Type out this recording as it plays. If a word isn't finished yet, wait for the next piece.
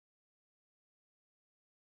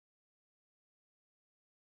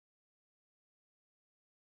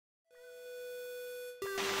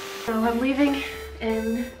So I'm leaving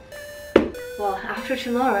in, well, after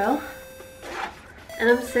tomorrow, and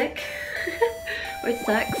I'm sick, which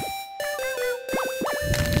sucks.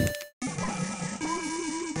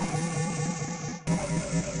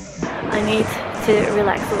 I need to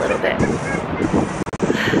relax a little bit.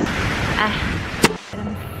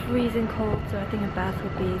 I'm freezing cold, so I think a bath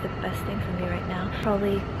would be the best thing for me right now.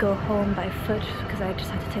 Probably go home by foot because I just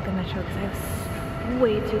had to take the metro because I was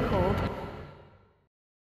way too cold.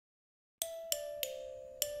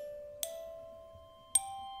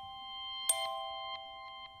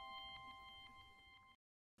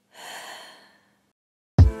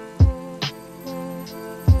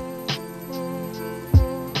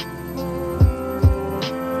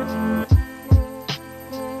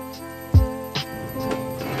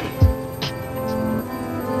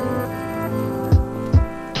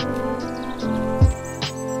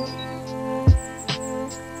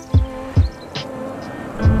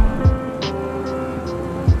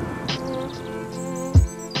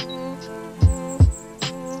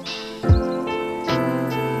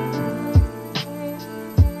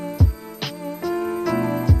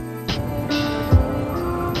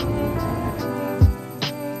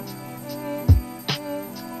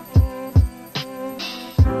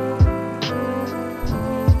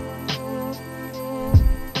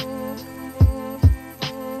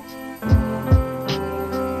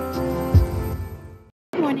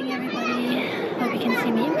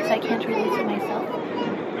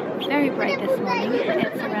 Very bright this morning.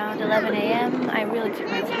 It's around 11 a.m. I really took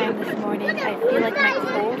my time this morning. I feel like my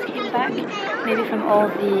cold came back, maybe from all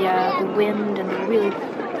the wind and the really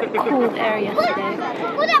cold air yesterday.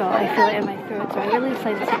 So I feel it in my throat. So I really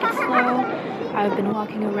decided to take it slow. I've been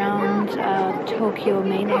walking around Tokyo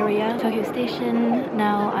main area, Tokyo Station.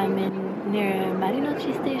 Now I'm in near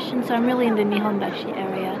Marunouchi Station. So I'm really in the Nihonbashi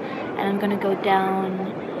area, and I'm gonna go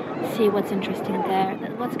down, see what's interesting there.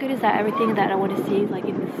 What's good is that everything that I want to see is like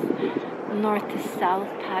in this north to south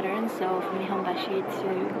pattern. So from Nihonbashi to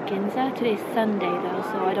Ginza. Today's Sunday though,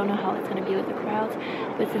 so I don't know how it's going to be with the crowds.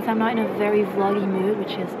 But since I'm not in a very vloggy mood,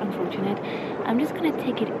 which is unfortunate, I'm just going to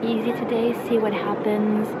take it easy today, see what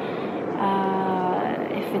happens.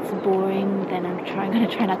 If it's boring, then I'm going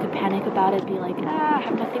to try not to panic about it, be like, I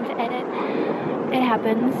have nothing to edit. It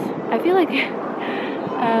happens. I feel like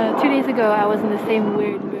 2 days ago I was in the same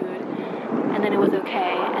weird mood, and then it was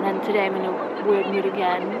okay, and then today I'm in a weird mood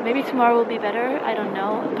again. Maybe tomorrow will be better, I don't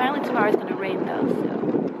know. Apparently tomorrow is gonna rain though,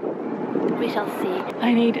 so we shall see.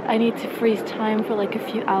 I need to freeze time for like a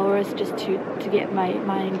few hours just to get my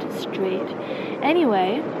mind straight.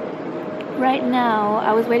 Anyway, right now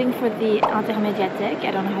I was waiting for the intermédiatek.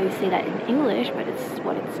 I don't know how you say that in English, but it's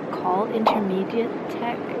what it's called, intermediate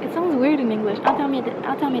tech. It sounds weird in English.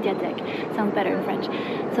 Intermédiatek sounds better in French.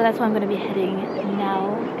 So that's why I'm going to be heading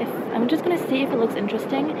now. I'm just going to see if it looks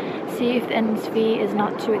interesting, see if the entrance fee is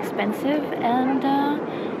not too expensive, and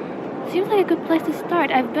seems like a good place to start.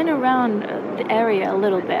 I've been around the area a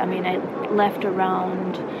little bit. I mean, I left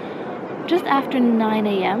around just after 9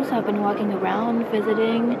 a.m. so I've been walking around,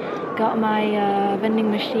 visiting, got my vending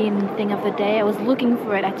machine thing of the day. I was looking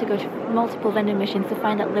for it. I had to go to multiple vending machines to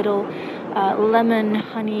find that little lemon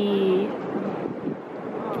honey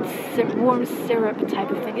warm syrup type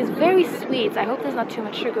of thing. It's very sweet. I hope there's not too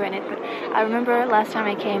much sugar in it, but I remember last time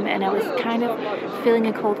I came and I was kind of feeling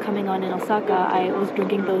a cold coming on in Osaka. I was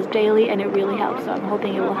drinking those daily and it really helped, so I'm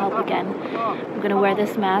hoping it will help again. I'm gonna wear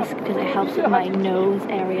this mask because it helps with my nose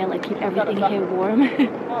area, like keep everything here warm.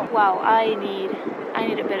 Wow, I need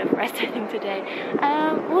a bit of rest I think today.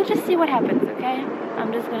 We'll just see what happens, okay?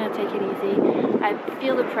 I'm just gonna take it easy. I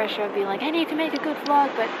feel the pressure of being like, I need to make a good vlog,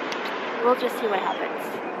 but we'll just see what happens.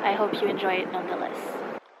 I hope you enjoy it nonetheless.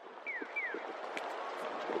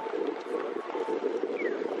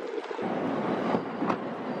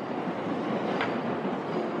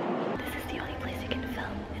 This is the only place you can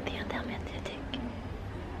film in the intermédiatek,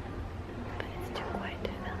 but it's too quiet to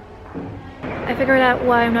film. I figured out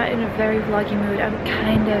why I'm not in a very vloggy mood. I'm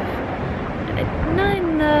kind of not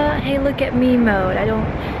in the hey look at me mode. I don't,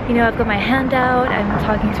 you know, I've got my hand out, I'm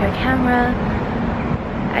talking to a camera.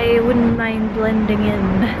 I wouldn't mind blending in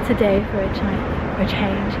today for a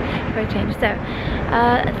change. So,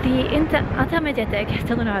 the intermédiatek, I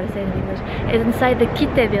still don't know how to say it in English, is inside the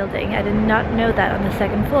Kite building. I did not know that on the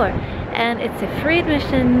second floor. And it's a free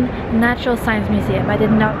admission natural science museum. I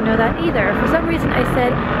did not know that either. For some reason I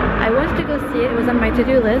said I wanted to go see it. It was on my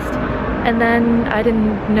to-do list. And then I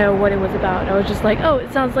didn't know what it was about. I was just like, oh,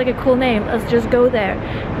 it sounds like a cool name. Let's just go there.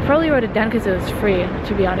 I probably wrote it down because it was free,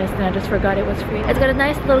 to be honest, and I just forgot it was free. It's got a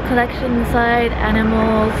nice little collection inside,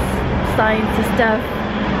 animals, science stuff.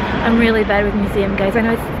 I'm really bad with museum, guys. I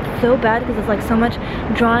know it's so bad because it's like so much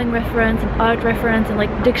drawing reference and art reference and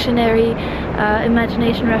like dictionary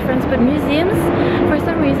imagination reference, but museums for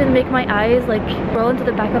some reason make my eyes like roll into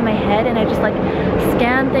the back of my head, and I just like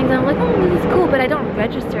scan things and I'm like, oh, this is cool, but I don't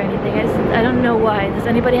register anything. I don't know why. Does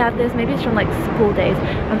anybody have this? Maybe it's from like school days.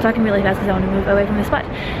 I'm talking really fast because I want to move away from this spot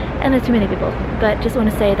and there's too many people, but just want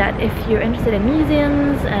to say that if you're interested in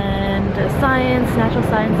museums and science, natural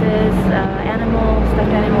sciences, animals,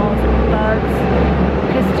 stuffed animals, bugs,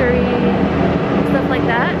 history, stuff like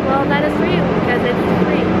that, well, that is for you because it's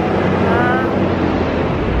free.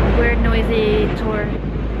 Weird, noisy tour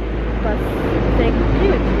bus thing.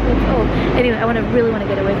 Oh, anyway, I really want to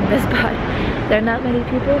get away from this spot. There are not many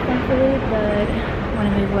people, thankfully, but I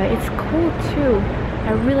want to move away. It's cool too.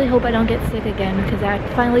 I really hope I don't get sick again because I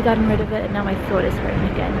finally gotten rid of it and now my throat is hurting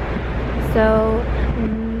again. So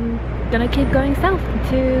I'm gonna keep going south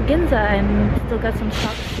to Ginza and still got some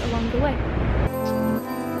stops along the way.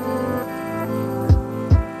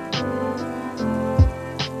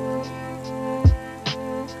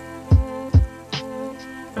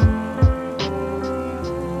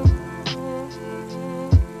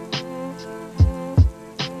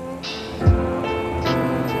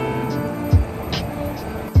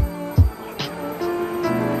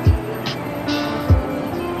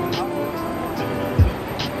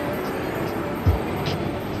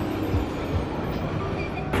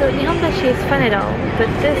 So Nihonbashi is fun and all, but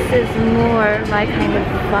this is more my kind of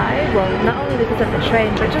vibe. Well, not only because of the train,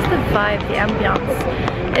 but just the vibe, the ambiance.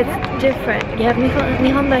 It's different. You have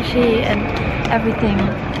Nihonbashi and everything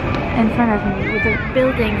in front of me with the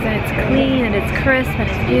buildings, and it's clean and it's crisp and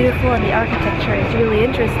it's beautiful and the architecture is really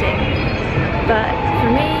interesting. But for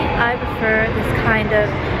me, I prefer this kind of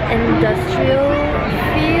industrial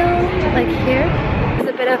feel, like here. There's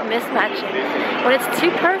a bit of mismatching. When it's too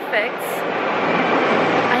perfect,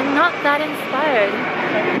 I'm not that inspired.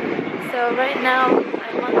 So right now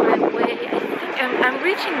I'm on my way. I think I'm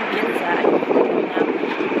reaching Ginza now,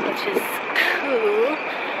 which is cool.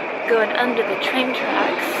 Going under the train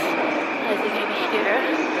tracks, as you can hear.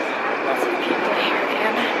 Lots of people here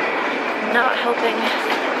again. Not helping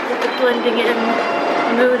with the blending in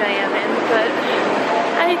mood I am in, but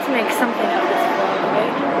I need to make something of this vlog,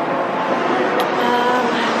 right?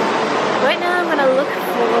 Right now I'm gonna look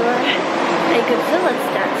for a Godzilla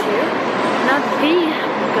statue. Not the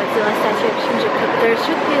Godzilla statue of Shinjuku, but there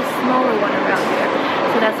should be a smaller one around here.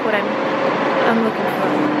 So that's what I'm looking for.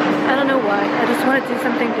 I don't know why. I just want to do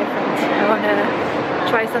something different. I want to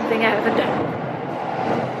try something I haven't done.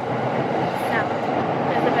 Sound.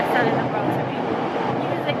 That's the best sound in the world to me.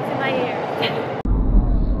 Music to my ears.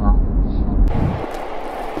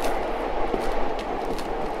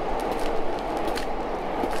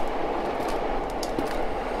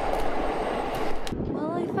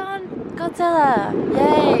 Godzilla!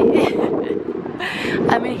 Yay!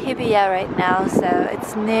 I'm in Hibiya right now, so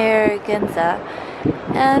it's near Ginza.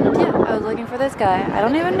 And yeah, I was looking for this guy. I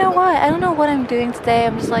don't even know why. I don't know what I'm doing today.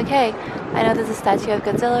 I'm just like, hey, I know there's a statue of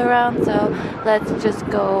Godzilla around, so let's just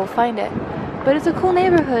go find it. But it's a cool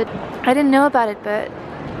neighborhood. I didn't know about it, but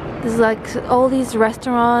there's like all these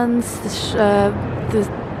restaurants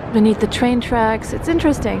beneath the train tracks. It's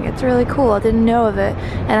interesting. It's really cool. I didn't know of it.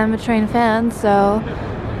 And I'm a train fan, so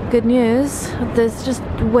good news. There's just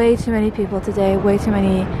way too many people today, way too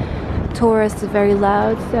many tourists, very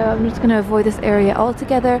loud, so I'm just gonna avoid this area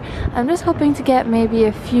altogether. I'm just hoping to get maybe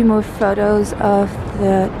a few more photos of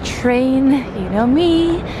the train, you know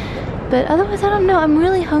me, but otherwise I don't know. I'm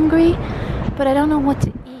really hungry, but I don't know what to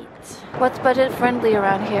eat. What's budget friendly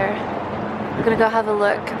around here? I'm gonna go have a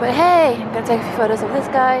look, but hey, I'm gonna take a few photos of this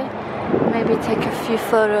guy. Maybe take a few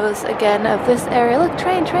photos again of this area. Look,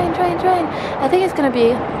 train, train, train, train. I think it's gonna be,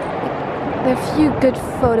 there are a few good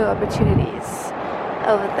photo opportunities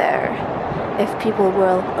over there if people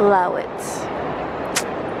will allow it.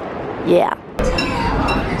 Yeah.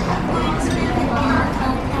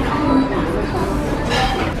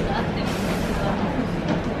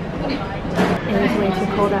 It was way too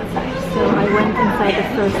cold outside, so I went inside the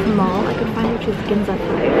first mall I could find, which was Ginza 5,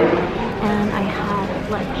 and I had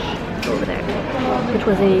lunch over there, which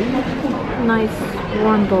was a nice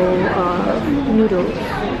warm bowl of noodles.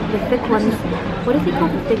 The thick ones, what is it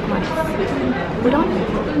called, the thick ones? Udon?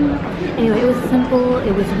 Anyway, it was simple,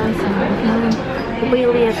 it was nice and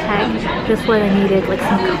really as heck, just what I needed, like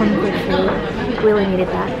some comfort food. Really needed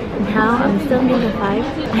that. Now I'm still in Ginza 5,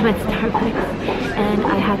 I'm at Starbucks, and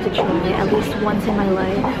I had to try at least once in my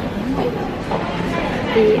life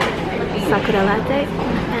the sakura latte,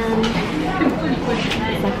 and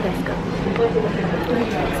It's like Tesco.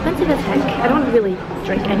 Expensive as heck. I don't really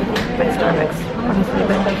drink anything by Starbucks, honestly,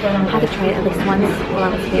 but I had to try it at least once while I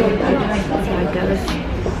was here. Let's see how it goes.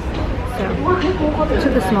 So, I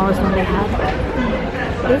took the smallest one they had.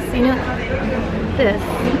 This, you know, this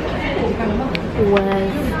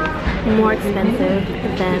was more expensive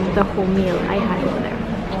than the whole meal I had over there.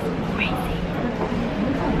 Crazy.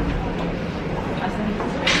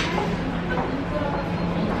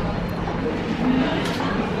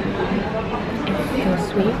 It's so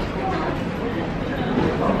sweet.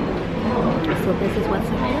 So this is what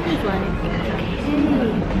some is like. Okay.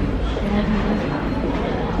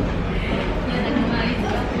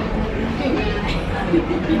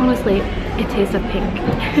 Honestly, it tastes of pink.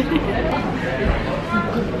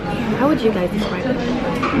 How would you guys describe it?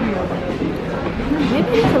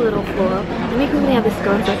 Maybe it's a little full. Let me quickly have this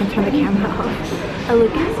going so I can turn the camera off. I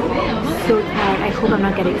look so tired. I hope I'm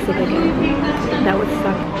not getting sick again. That would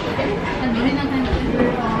suck.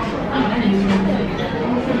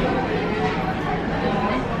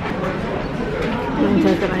 Doesn't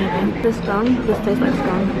taste of anything. This tastes like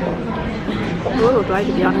scone. A little dry,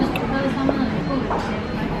 to be honest.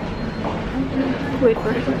 Wait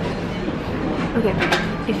for it. Okay,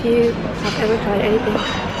 if you have ever tried anything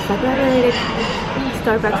Sakura related,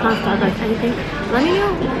 Starbucks, non-Starbucks, anything, let me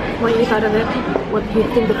know what you thought of it, what you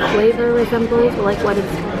think the flavor resembles, or like what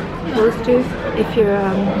it's close to. If you're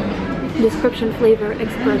a description flavor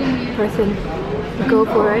expert person, go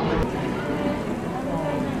for it.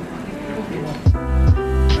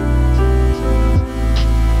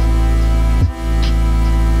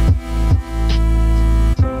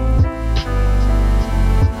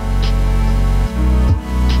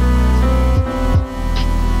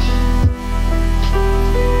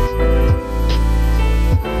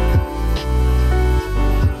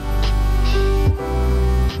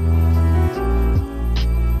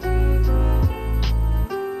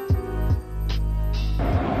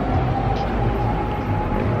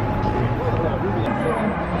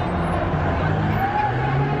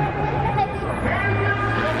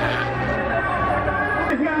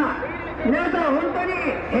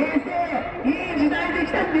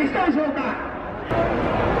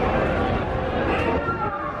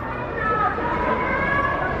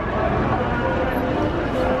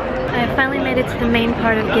 I finally made it to the main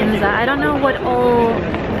part of Ginza. I don't know what all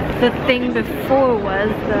the thing before was,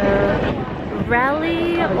 the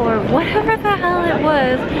rally or whatever the hell it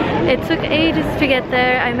was. It took ages to get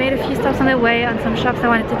there. I made a few stops on the way on some shops I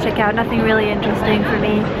wanted to check out. Nothing really interesting for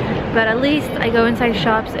me, but at least I go inside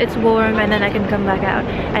shops, it's warm, and then I can come back out.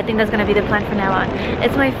 I think that's gonna be the plan from now on.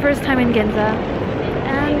 It's my first time in Ginza,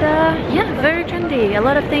 and yeah, very trendy. A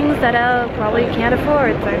lot of things that I probably can't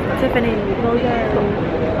afford. So Tiffany,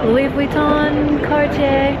 Bulgari, Louis Vuitton,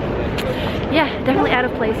 Cartier. Yeah, definitely out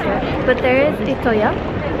of place here. But there is Itoya,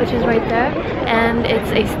 which is right there, and it's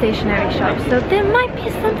a stationery shop. So there might be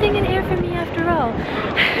something in here for me after all.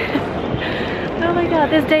 Oh my god,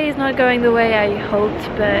 this day is not going the way I hoped,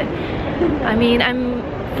 but I mean,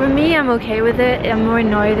 for me, I'm okay with it. I'm more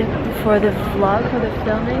annoyed for the vlog, for the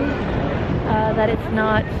filming, that it's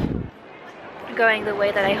not going the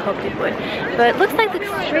way that I hoped it would. But it looks like the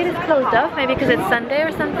street is closed off, maybe because it's Sunday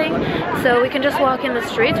or something, so we can just walk in the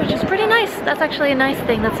streets, which is pretty nice. That's actually a nice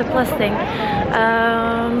thing, that's a plus thing.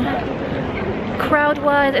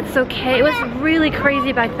 Crowd-wise, it's okay. It was really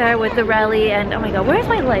crazy back there with the rally, and oh my god, where's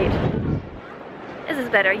my light? Is this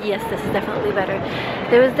better? Yes, this is definitely better.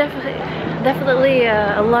 There was definitely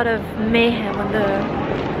a lot of mayhem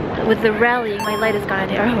with the rally. My light is gone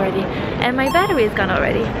already, and my battery is gone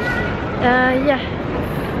already. Yeah,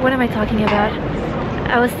 what am I talking about?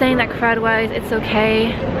 I was saying that crowd-wise, it's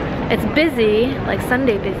okay. It's busy, like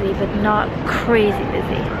Sunday busy, but not crazy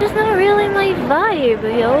busy. It's not really my vibe,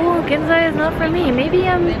 yo. Ginza is not for me. Maybe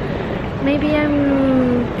I'm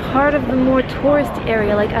part of the more touristy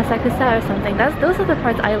area, like Asakusa or something. Those are the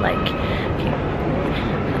parts I like.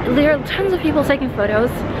 There are tons of people taking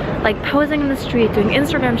photos, like posing in the street, doing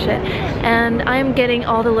Instagram shit, and I'm getting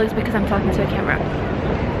all the looks because I'm talking to a camera.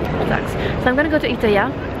 Sucks. So I'm gonna go to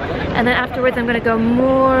Itoya, and then afterwards I'm gonna go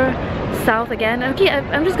more south again. Okay,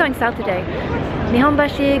 I'm just going south today.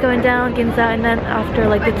 Nihonbashi, going down Ginza, and then after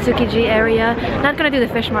like the Tsukiji area. Not gonna do the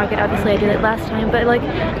fish market, obviously I did it last time, but like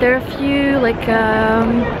there are a few like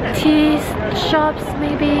tea shops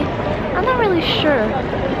maybe. I'm not really sure.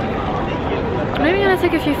 Maybe I'm gonna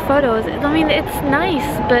take a few photos. I mean, it's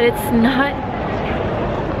nice, but it's not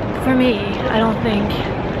for me, I don't think.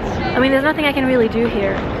 I mean, there's nothing I can really do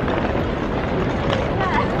here.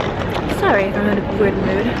 Sorry if I'm in a weird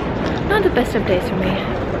mood. Not the best of days for me.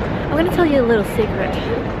 I'm gonna tell you a little secret.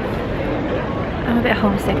 I'm a bit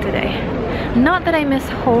homesick today. Not that I miss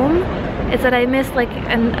home, it's that I miss like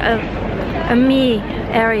a me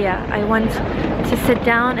area. I want to sit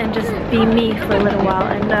down and just be me for a little while.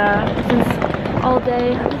 And since all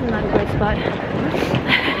day, this is not a great spot.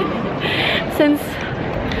 Since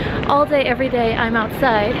all day, every day, I'm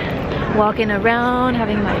outside, walking around,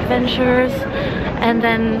 having my adventures, and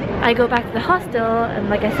then I go back to the hostel, and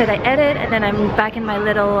like I said, I edit, and then I'm back in my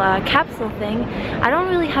little capsule thing. I don't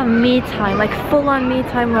really have me time, like full-on me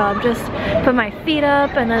time where I'll just put my feet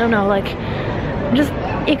up and I don't know, like just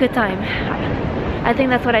eco time. I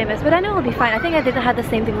think that's what I miss, but I know it'll be fine. I think I had the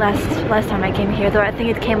same thing last time I came here, though I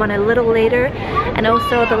think it came on a little later, and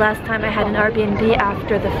also the last time I had an Airbnb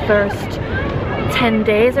after the first 10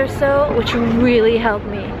 days or so, which really helped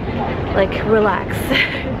me like relax.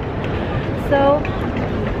 So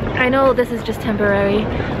I know this is just temporary.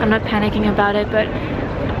 I'm not panicking about it, but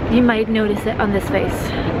you might notice it on this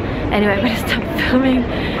face. Anyway, I'm gonna stop filming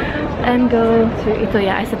and go to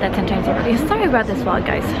Itoya. I said that 10 times already. Sorry about this vlog,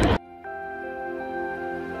 guys.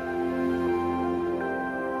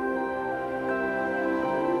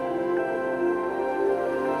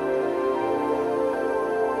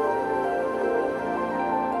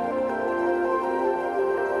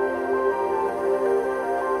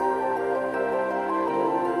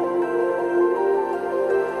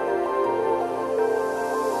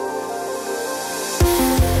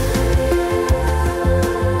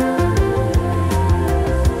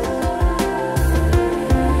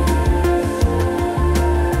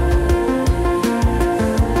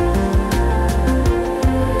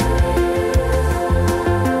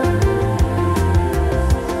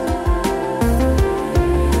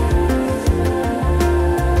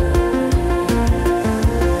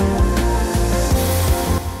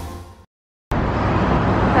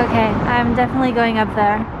 Okay, I'm definitely going up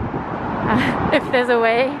there. If there's a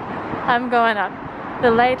way, I'm going up. The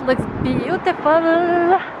light looks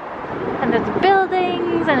beautiful, and there's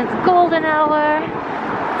buildings, and it's golden hour.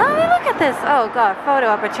 Oh, look at this! Oh god, photo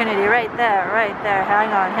opportunity right there, right there.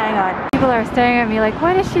 Hang on, hang on. People are staring at me like,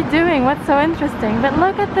 what is she doing? What's so interesting? But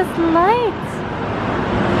look at this light!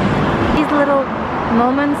 These little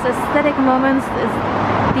moments, aesthetic moments,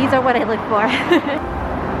 these are what I look for.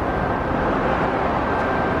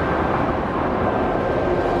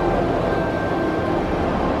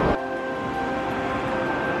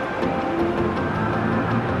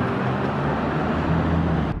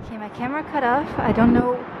 Camera cut off. I don't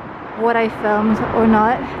know what I filmed or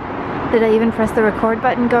not. Did I even press the record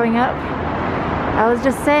button going up? I was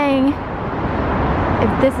just saying, if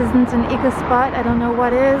this isn't an eco spot, I don't know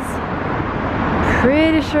what is.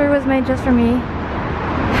 Pretty sure it was made just for me.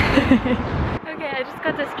 Okay, I just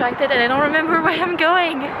got distracted and I don't remember where I'm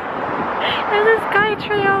going. There's a sky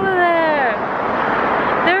tree over there.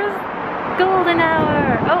 There's golden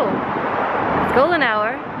hour. Oh, it's golden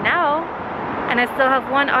hour now. And I still have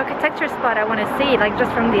one architecture spot I want to see, like just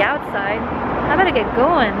from the outside. I better get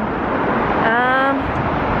going.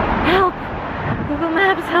 Help! Google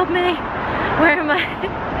Maps, help me! Where am I?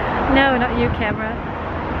 No, not you, camera.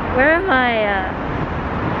 Where am I?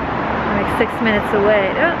 I'm like 6 minutes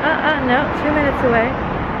away. No, 2 minutes away.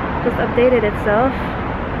 Just updated itself.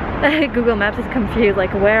 Google Maps is confused,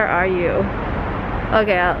 like, where are you?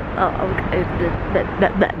 Okay,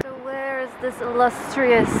 So where is this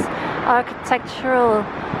illustrious architectural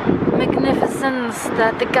magnificence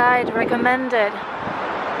that the guide recommended?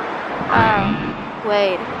 Oh,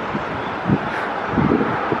 wait.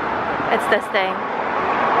 It's this thing.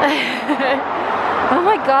 Oh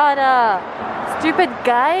my god, stupid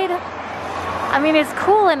guide? I mean, it's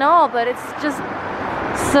cool and all, but it's just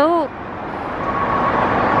so...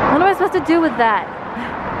 What am I supposed to do with that?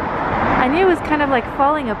 I knew it was kind of like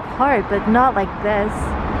falling apart, but not like this.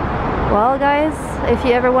 Well guys, if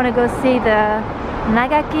you ever want to go see the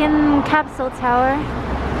Nagakin capsule tower,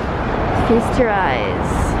 feast your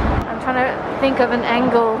eyes. I'm trying to think of an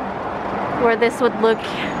angle where this would look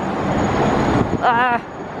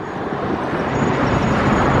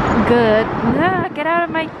good. Get out of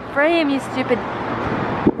my frame, you stupid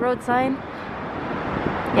road sign.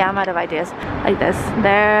 Yeah, I'm out of ideas. Like this.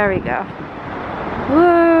 There we go.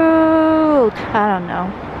 Woo! I don't know.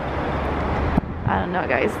 I don't know,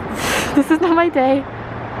 guys. This is not my day.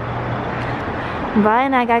 Bye,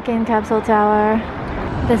 Nagakin Capsule Tower.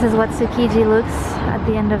 This is what Tsukiji looks at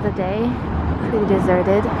the end of the day. Pretty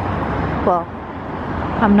deserted. Well,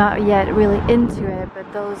 I'm not yet really into it,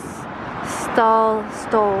 but those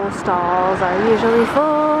stalls are usually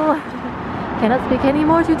full. Cannot speak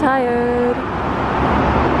anymore, too tired.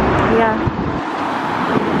 Yeah.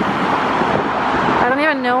 I don't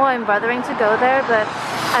even know why I'm bothering to go there, but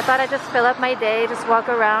I thought I'd just fill up my day, just walk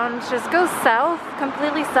around, just go south,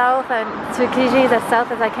 completely south, and to Kijis as south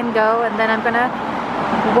as I can go, and then I'm gonna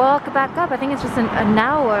walk back up. I think it's just an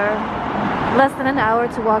hour, less than an hour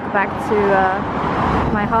to walk back to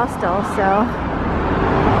my hostel, so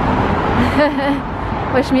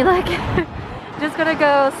wish me luck. Just gonna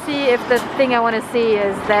go see if the thing I want to see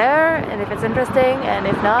is there, and if it's interesting, and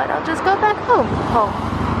if not, I'll just go back home.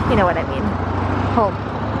 You know what I mean. Home.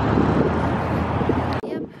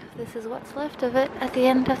 Yep, this is what's left of it at the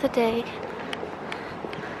end of the day.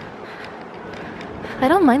 I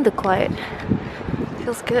don't mind the quiet. It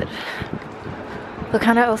feels good. But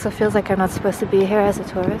kind of also feels like I'm not supposed to be here as a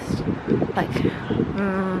tourist. Like,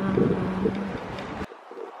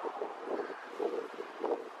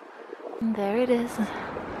 And there it is.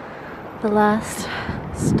 The last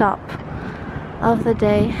stop of the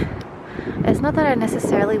day. It's not that I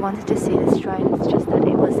necessarily wanted to see this shrine, it's just that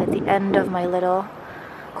it was at the end of my little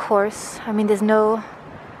course. I mean, there's no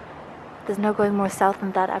going more south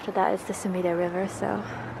than that. After that is the Sumida River, so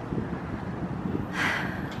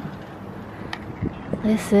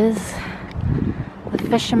this is the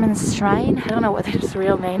Fisherman's Shrine. I don't know what its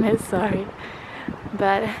real name is, sorry.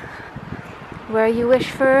 But where you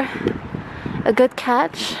wish for a good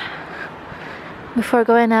catch before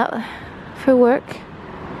going out for work.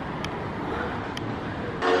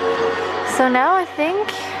 So now I think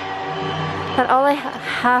that all I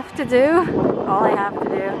have to do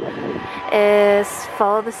is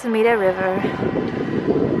follow the Sumida River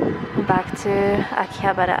back to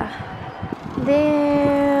Akihabara.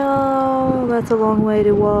 Damn, that's a long way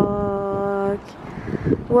to walk.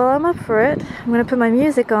 Well, I'm up for it. I'm gonna put my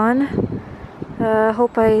music on.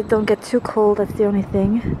 Hope I don't get too cold, that's the only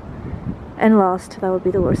thing. And lost, that would be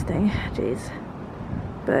the worst thing. Jeez.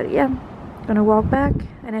 But yeah, gonna walk back,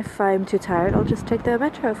 and if I'm too tired, I'll just take the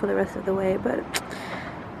metro for the rest of the way, but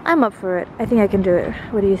I'm up for it. I think I can do it.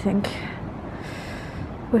 What do you think?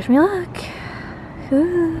 Wish me luck.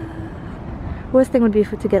 Worst thing would be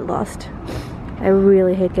to get lost. I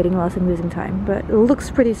really hate getting lost and losing time, but it looks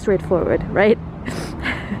pretty straightforward, right?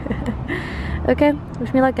 Okay,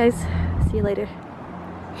 wish me luck, guys. See you later.